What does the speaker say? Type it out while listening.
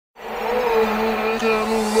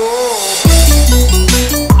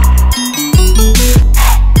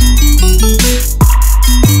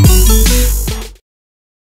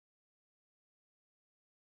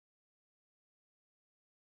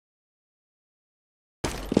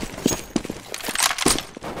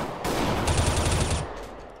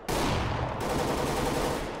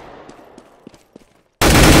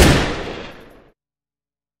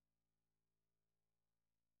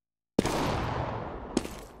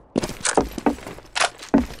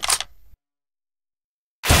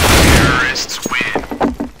Terrorists win.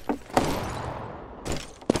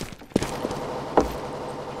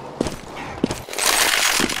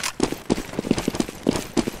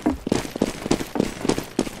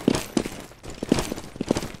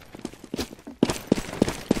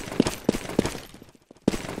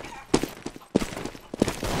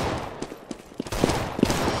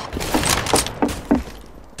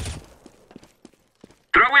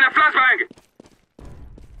 Throw in a flashbang!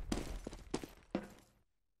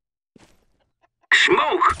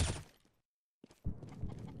 Smoke!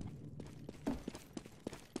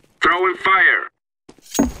 Throwing fire!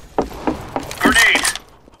 Grenade!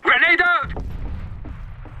 Grenade out!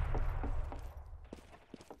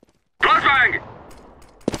 Flashbang!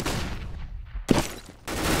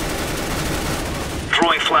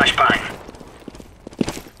 Throwing flashbang.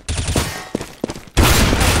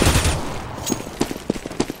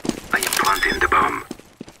 I am planting the bomb.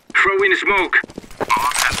 Throw in smoke.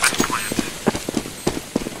 Bomb has been planted.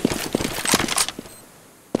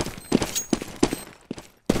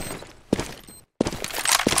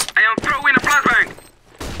 I am throwing a flashbang.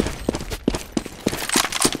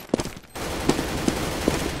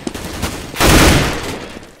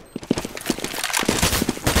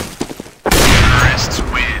 Terrorists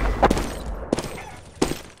win.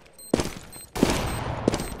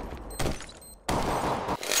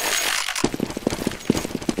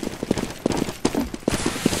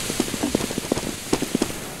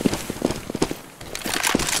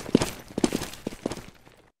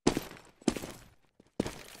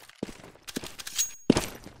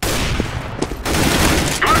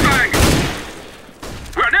 Flashbang!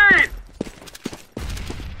 Grenade!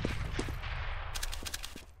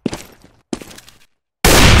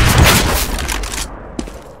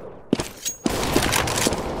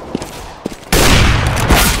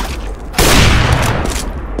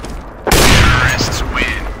 Terrorists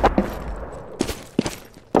win.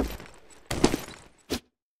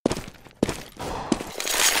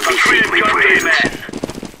 Completely man.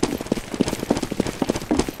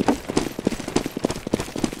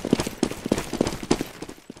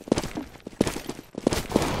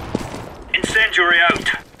 Incendiary out.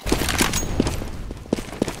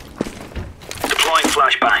 Deploying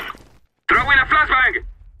flashbang. Throw in a flashbang.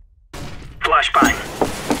 Flashbang.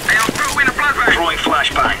 I am throwing a flashbang. Throwing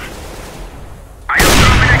flashbang. I am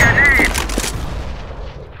throwing a grenade.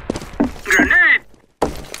 Grenade.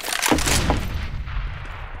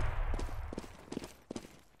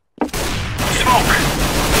 Smoke.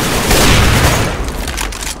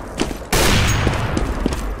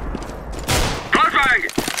 Flashbang.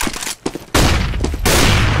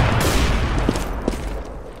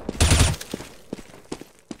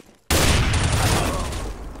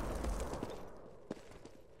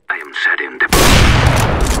 I am setting the bomb.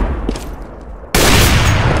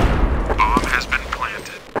 Bomb has been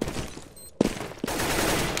planted.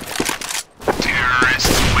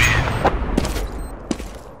 Terrorists win.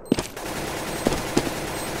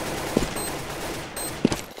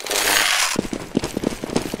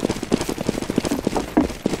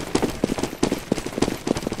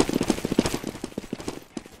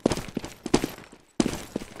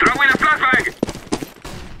 Throw in a flashbang.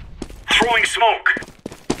 Throwing smoke.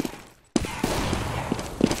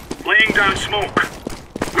 Laying down smoke.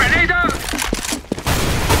 Grenade out!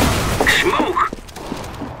 Smoke!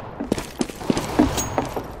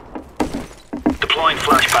 Deploying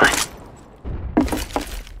flashbang.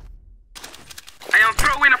 I am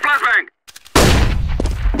throwing a flashbang!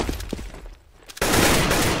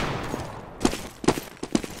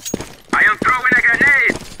 I am throwing a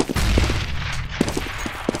grenade!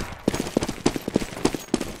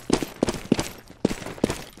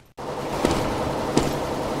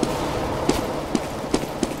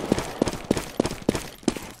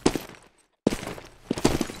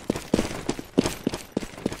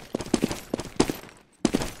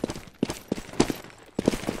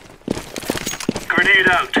 Grenade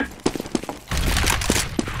out.